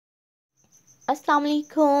Assalamu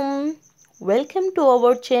alaikum. Welcome to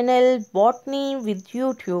our channel Botany with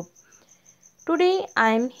YouTube. Today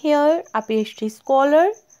I am here, a PhD scholar.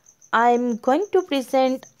 I am going to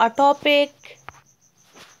present a topic,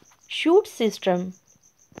 shoot system.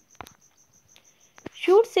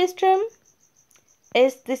 Shoot system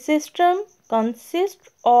is the system consists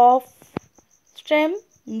of stem,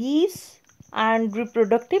 leaves and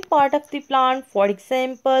reproductive part of the plant, for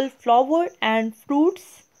example flower and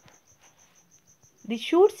fruits. The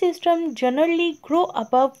shoot system generally grow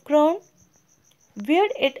above ground where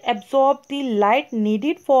it absorbs the light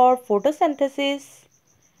needed for photosynthesis,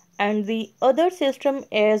 and the other system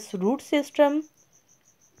is root system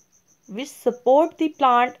which support the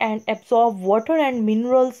plant and absorb water and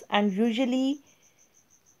minerals, and usually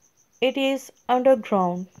it is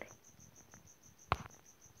underground.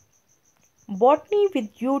 Botany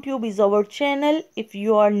with YouTube is our channel. If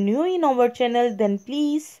you are new in our channel, then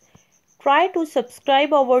please try to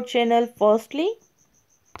subscribe our channel firstly.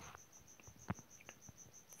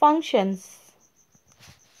 Functions.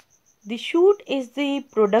 The shoot is the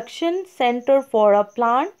production center for a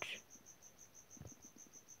plant.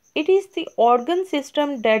 It is the organ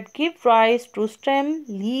system that gives rise to stem,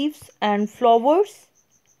 leaves and flowers.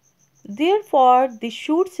 Therefore, the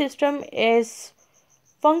shoot system is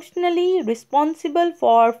functionally responsible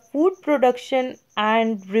for food production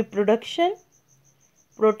and reproduction.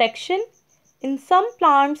 Protection. In some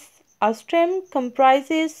plants, a stem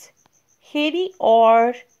comprises hairy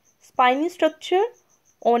or spiny structure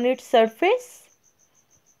on its surface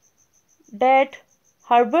that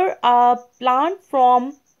harbor a plant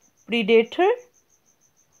from predator.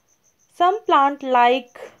 Some plants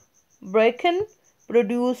like bracken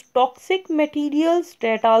produce toxic materials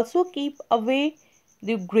that also keep away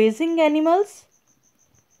the grazing animals.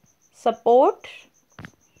 Support.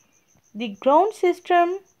 The ground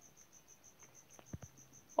system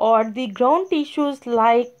or the ground tissues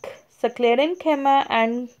like sclerenchyma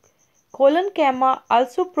and collenchyma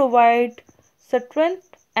also provide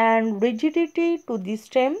strength and rigidity to the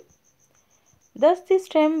stem. Thus, the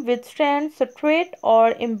stem withstands straight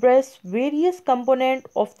or embrace various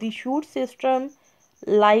components of the shoot system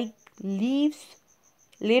like leaves,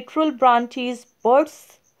 lateral branches,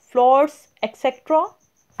 buds, flowers, etc.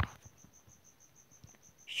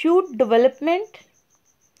 Shoot development.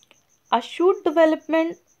 A shoot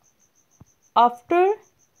development after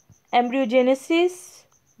embryogenesis,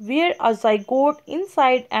 where a zygote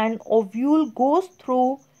inside an ovule goes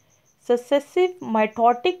through successive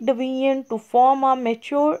mitotic division to form a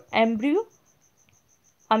mature embryo.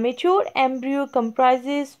 A mature embryo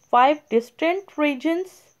comprises 5 distinct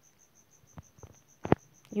regions.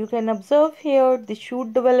 You can observe here the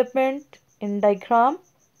shoot development in diagram.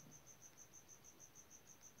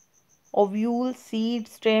 Ovule, seed,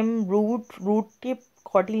 stem, root, root tip,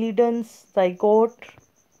 cotyledons, zygote,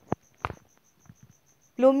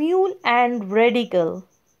 plumule and radicle.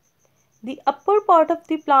 The upper part of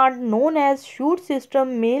the plant, known as shoot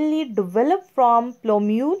system, mainly develop from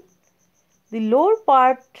plumule. The lower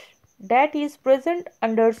part, that is present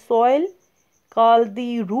under soil, called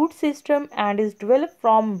the root system and is developed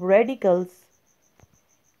from radicles.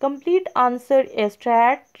 Complete answer is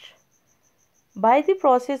that by the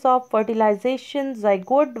process of fertilization,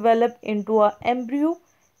 zygote develop into an embryo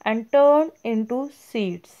and turn into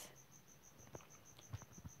seeds.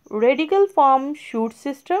 Radicle form shoot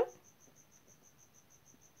system.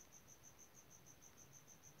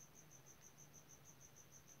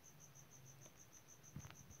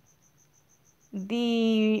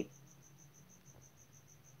 The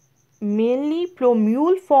mainly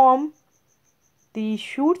plumule form the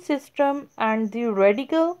shoot system, and the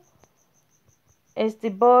radicle is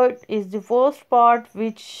the first part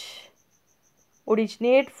which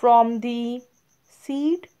originate from the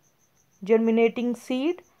seed, germinating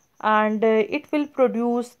seed, and it will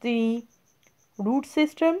produce the root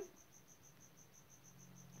system.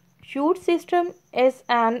 Shoot system is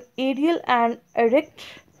an aerial and erect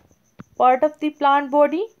part of the plant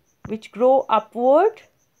body which grow upward.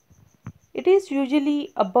 It is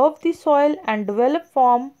usually above the soil and develop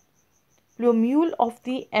from plumule of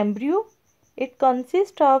the embryo. It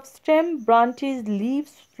consists of stem, branches,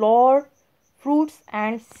 leaves, flower, fruits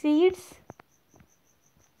and seeds.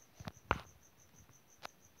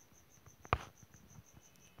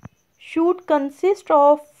 Shoot consists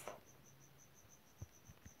of,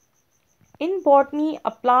 in botany,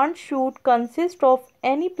 a plant shoot consists of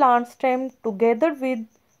any plant stem together with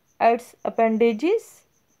its appendages,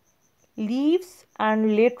 leaves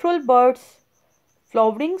and lateral buds,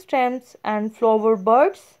 flowering stems and flower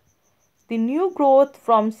buds. The new growth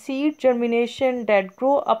from seed germination that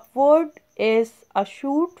grow upward is a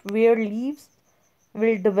shoot where leaves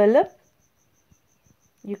will develop.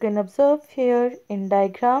 You can observe here in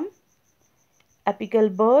diagram: apical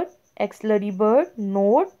bird, axillary bird,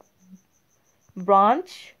 node,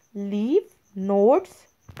 branch, leaf, nodes,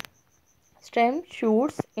 stem,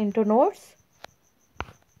 shoots, internodes.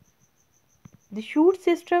 The shoot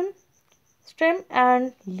system, stem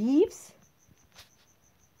and leaves.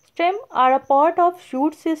 Stem are a part of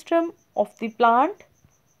shoot system of the plant.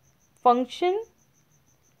 Function: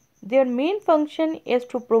 their main function is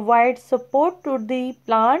to provide support to the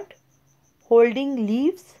plant, holding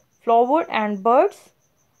leaves, flower and buds.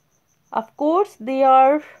 Of course, they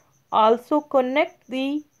are also connect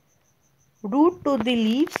the root to the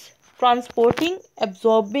leaves, transporting,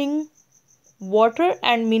 absorbing water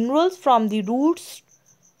and minerals from the roots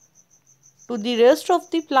to the rest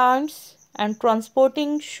of the plants and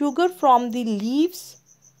transporting sugar from the leaves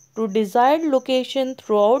to desired location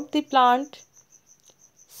throughout the plant.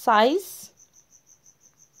 Size: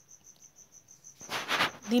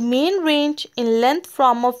 the main range in length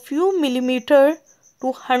from a few millimeters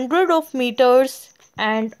to hundreds of meters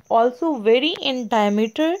and also vary in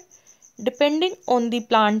diameter depending on the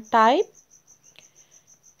plant type.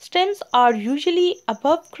 Stems are usually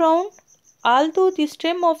above ground, although the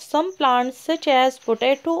stem of some plants such as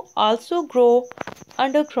potato also grow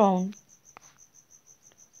underground.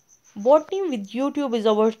 Botany with YouTube is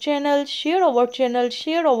our channel. Share our channel,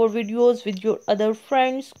 share our videos with your other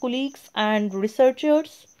friends, colleagues and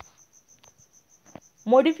researchers.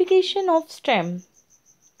 Modification of stem.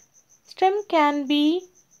 Stem can be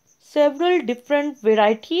several different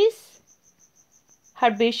varieties.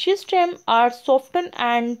 Herbaceous stems are softened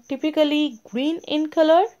and typically green in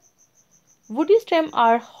color. Woody stems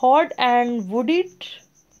are hard and wooded.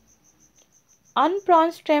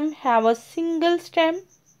 Unbranched stems have a single stem.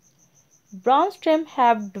 Branched stems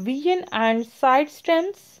have division and side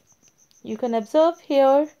stems. You can observe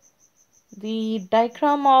here the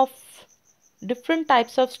diagram of different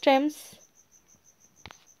types of stems.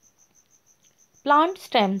 Plant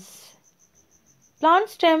stems. Plant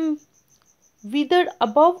stems, whether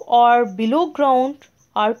above or below ground,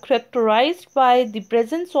 are characterized by the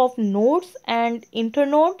presence of nodes and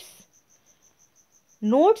internodes.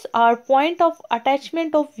 Nodes are point of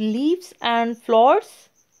attachment of leaves and flowers.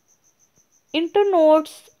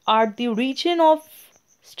 Internodes are the region of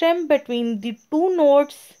stem between the two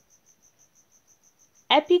nodes.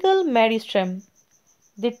 Apical meristem.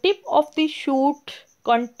 The tip of the shoot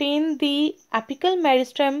contains the apical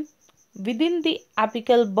meristem within the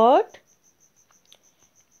apical bud.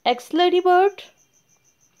 Axillary bird.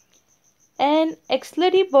 An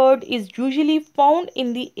axillary bird is usually found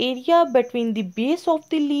in the area between the base of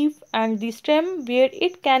the leaf and the stem where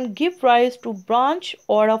it can give rise to branch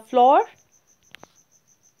or a flower.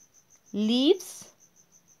 Leaves.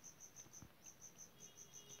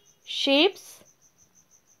 Shapes.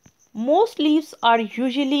 Most leaves are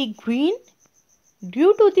usually green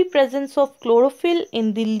due to the presence of chlorophyll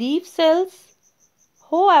in the leaf cells.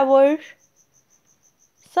 However,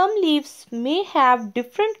 some leaves may have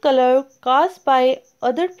different color caused by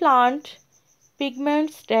other plant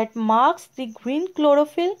pigments that marks the green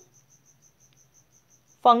chlorophyll.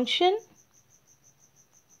 Function.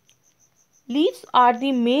 Leaves are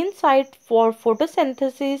the main site for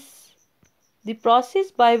photosynthesis, the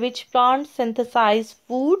process by which plants synthesize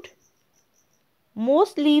food.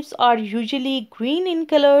 Most leaves are usually green in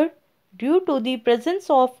color due to the presence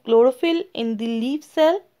of chlorophyll in the leaf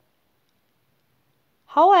cell.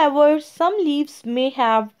 However, some leaves may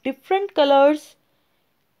have different colors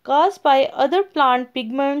caused by other plant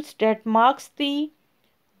pigments that marks the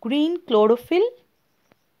green chlorophyll.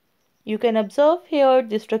 You can observe here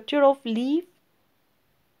the structure of leaf: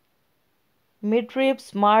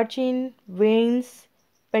 midribs, margin, veins,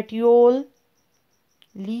 petiole,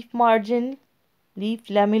 leaf margin, leaf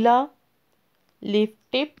lamella, leaf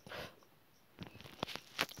tip.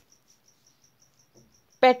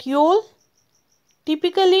 Petiole.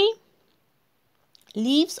 Typically,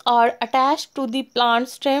 leaves are attached to the plant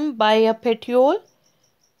stem by a petiole,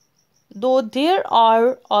 though there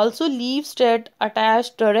are also leaves that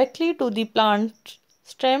attach directly to the plant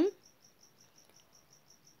stem.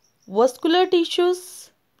 Vascular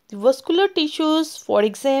tissues. The vascular tissues, for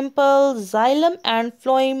example, xylem and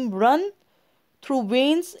phloem, run through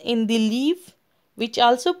veins in the leaf, which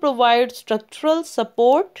also provide structural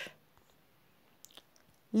support.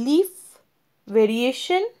 Leaf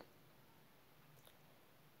variation.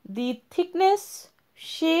 The thickness,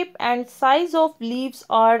 shape and size of leaves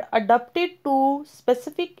are adapted to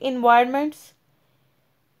specific environments.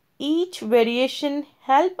 Each variation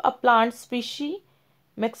helps a plant species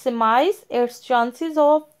maximize its chances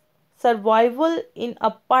of survival in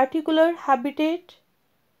a particular habitat.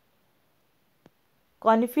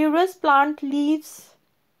 Coniferous plant leaves.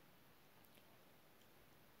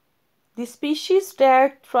 The species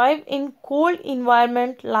that thrive in cold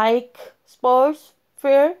environment like spruce,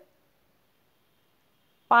 fir,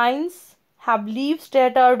 pines have leaves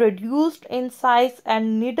that are reduced in size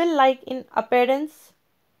and needle-like in appearance.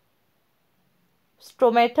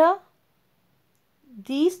 Stomata.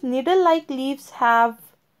 These needle-like leaves have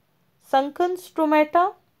sunken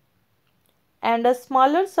stomata and a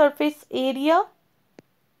smaller surface area,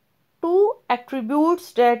 two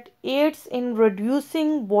attributes that aids in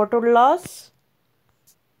reducing water loss.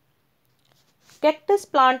 Cactus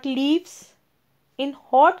plant leaves. In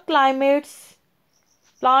hot climates,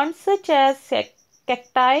 plants such as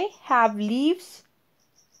cacti have leaves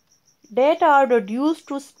that are reduced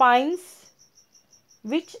to spines,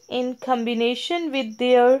 which in combination with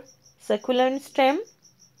their succulent stem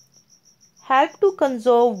help to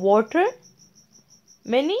conserve water.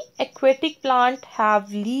 Many aquatic plants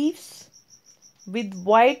have leaves with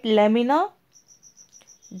white lamina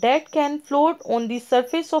that can float on the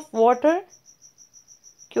surface of water.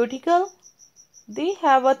 Cuticle. They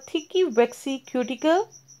have a thicky waxy cuticle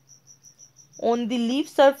on the leaf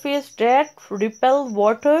surface that repel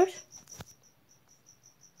water.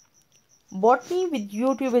 Botany with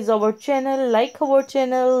YouTube is our channel. Like our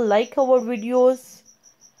channel, like our videos.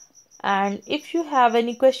 And if you have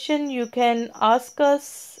any question, you can ask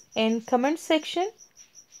us in comment section.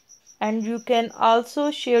 And you can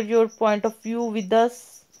also share your point of view with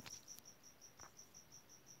us.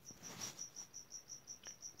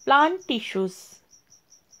 Plant tissues.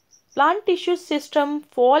 Plant tissue system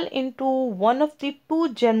fall into one of the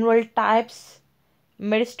two general types,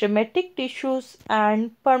 meristematic tissues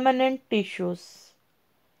and permanent tissues.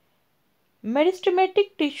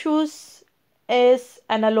 Meristematic tissues is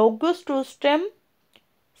analogous to stem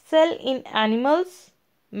cell in animals.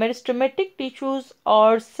 Meristematic tissues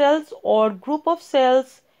are cells or group of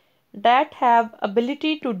cells that have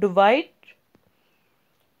ability to divide.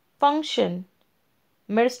 Function.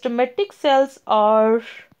 Meristematic cells are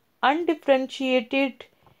undifferentiated,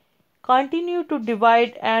 continue to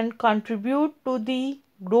divide and contribute to the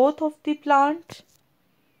growth of the plant.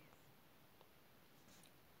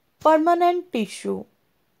 Permanent tissue.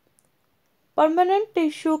 Permanent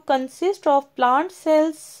tissue consists of plant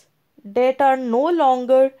cells that are no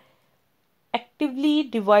longer actively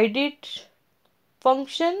divided.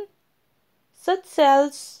 Function. Such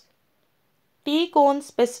cells take on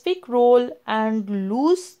specific role and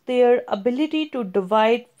lose their ability to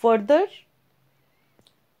divide further.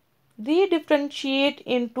 They differentiate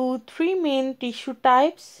into three main tissue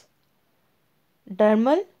types: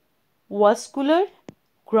 dermal, vascular,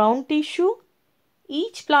 ground tissue.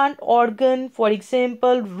 Each plant organ, for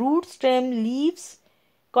example root, stem, leaves,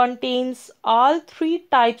 contains all three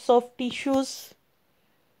types of tissues.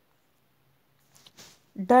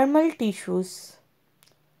 Dermal tissues.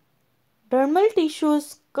 Dermal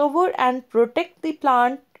tissues cover and protect the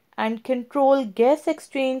plant and control gas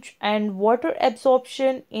exchange and water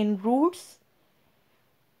absorption in roots.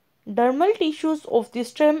 Dermal tissues of the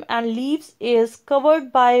stem and leaves is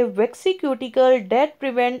covered by waxy cuticle that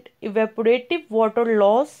prevent evaporative water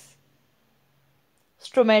loss.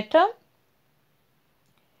 Stomata.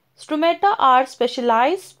 Stomata are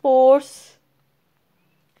specialized spores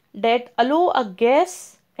that allow a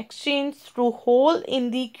gas exchange through hole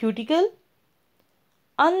in the cuticle.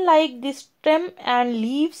 Unlike the stem and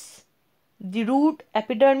leaves, the root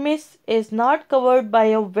epidermis is not covered by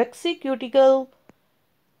a waxy cuticle,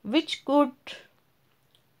 which could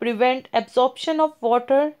prevent absorption of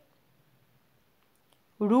water.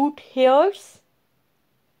 Root hairs.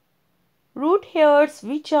 Root hairs,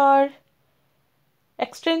 which are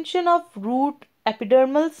extension of root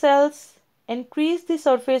epidermal cells, increase the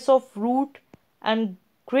surface of root and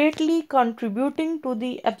greatly contributing to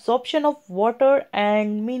the absorption of water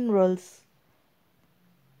and minerals.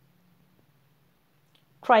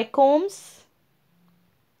 Trichomes.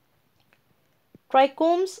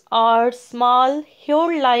 Trichomes are small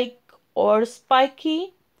hair-like or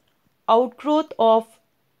spiky outgrowth of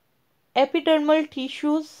epidermal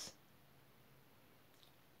tissues.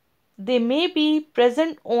 They may be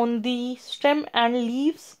present on the stem and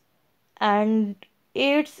leaves and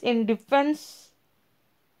aids in defense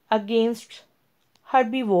against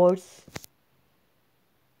herbivores.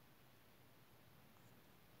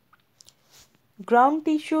 Ground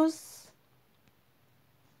tissues.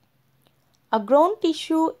 A ground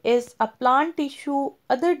tissue is a plant tissue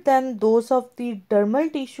other than those of the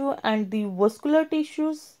dermal tissue and the vascular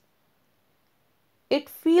tissues. It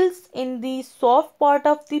feels in the soft part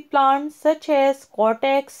of the plant such as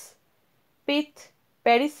cortex, pith,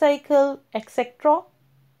 pericycle, etc.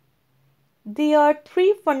 There are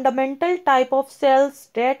three fundamental types of cells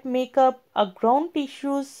that make up a ground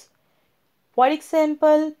tissues. For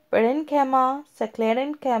example, parenchyma,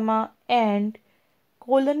 sclerenchyma, and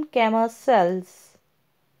collenchyma cells.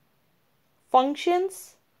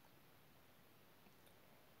 Functions.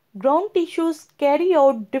 Ground tissues carry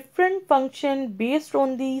out different functions based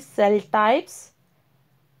on the cell types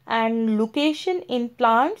and location in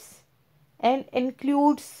plants and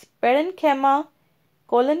includes parenchyma,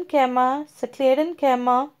 collenchyma,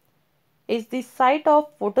 sclerenchyma is the site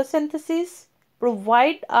of photosynthesis,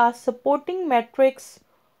 provide a supporting matrix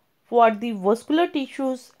for the vascular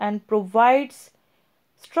tissues and provides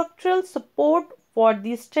structural support for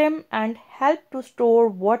the stem and help to store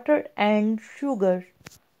water and sugar.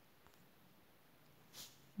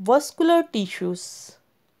 Vascular tissues.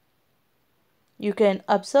 You can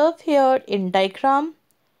observe here in diagram,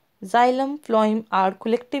 xylem, phloem are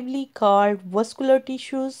collectively called vascular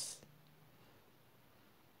tissues.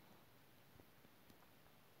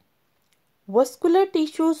 Vascular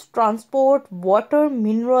tissues transport water,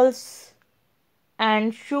 minerals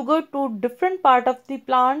and sugar to different parts of the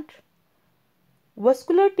plant.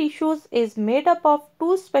 Vascular tissues is made up of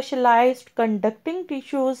two specialized conducting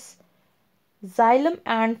tissues, xylem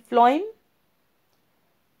and phloem.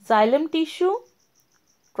 Xylem tissue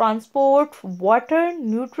transport water,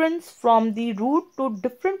 nutrients from the root to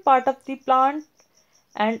different parts of the plant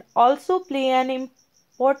and also play an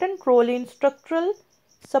important role in structural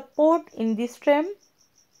support in the stem.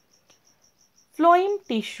 Phloem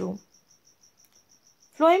tissue.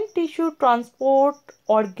 Phloem tissue transport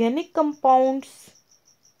organic compounds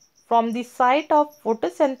from the site of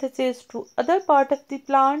photosynthesis to other part of the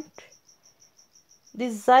plant. The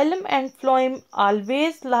xylem and phloem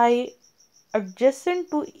always lie adjacent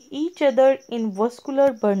to each other in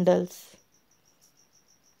vascular bundles.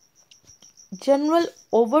 General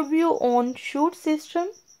overview on shoot system.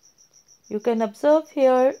 You can observe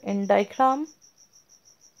here in diagram.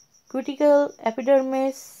 Cuticle,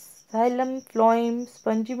 epidermis, xylem, phloem,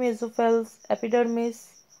 spongy mesophyll,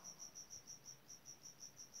 epidermis.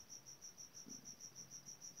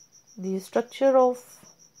 The structure of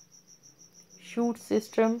shoot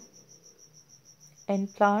system in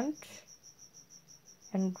plant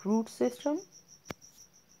and root system.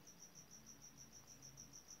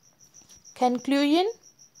 Conclusion.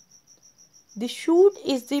 The shoot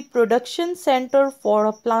is the production center for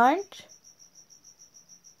a plant.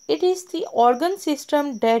 It is the organ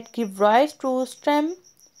system that gives rise to stem,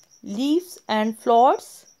 leaves and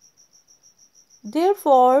flowers.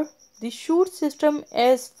 Therefore, the shoot system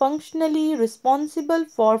is functionally responsible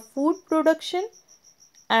for food production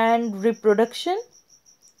and reproduction.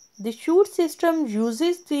 The shoot system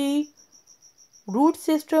uses the root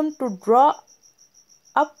system to draw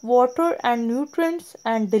up water and nutrients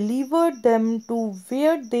and deliver them to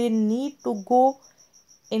where they need to go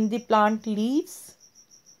in the plant leaves.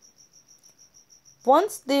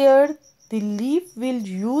 Once there, the leaf will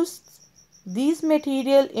use these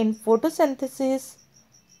material in photosynthesis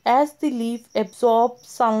as the leaf absorbs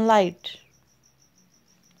sunlight.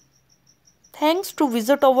 Thanks to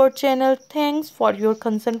visit our channel. Thanks for your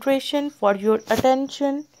concentration, for your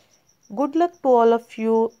attention. Good luck to all of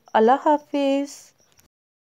you. Allah Hafiz.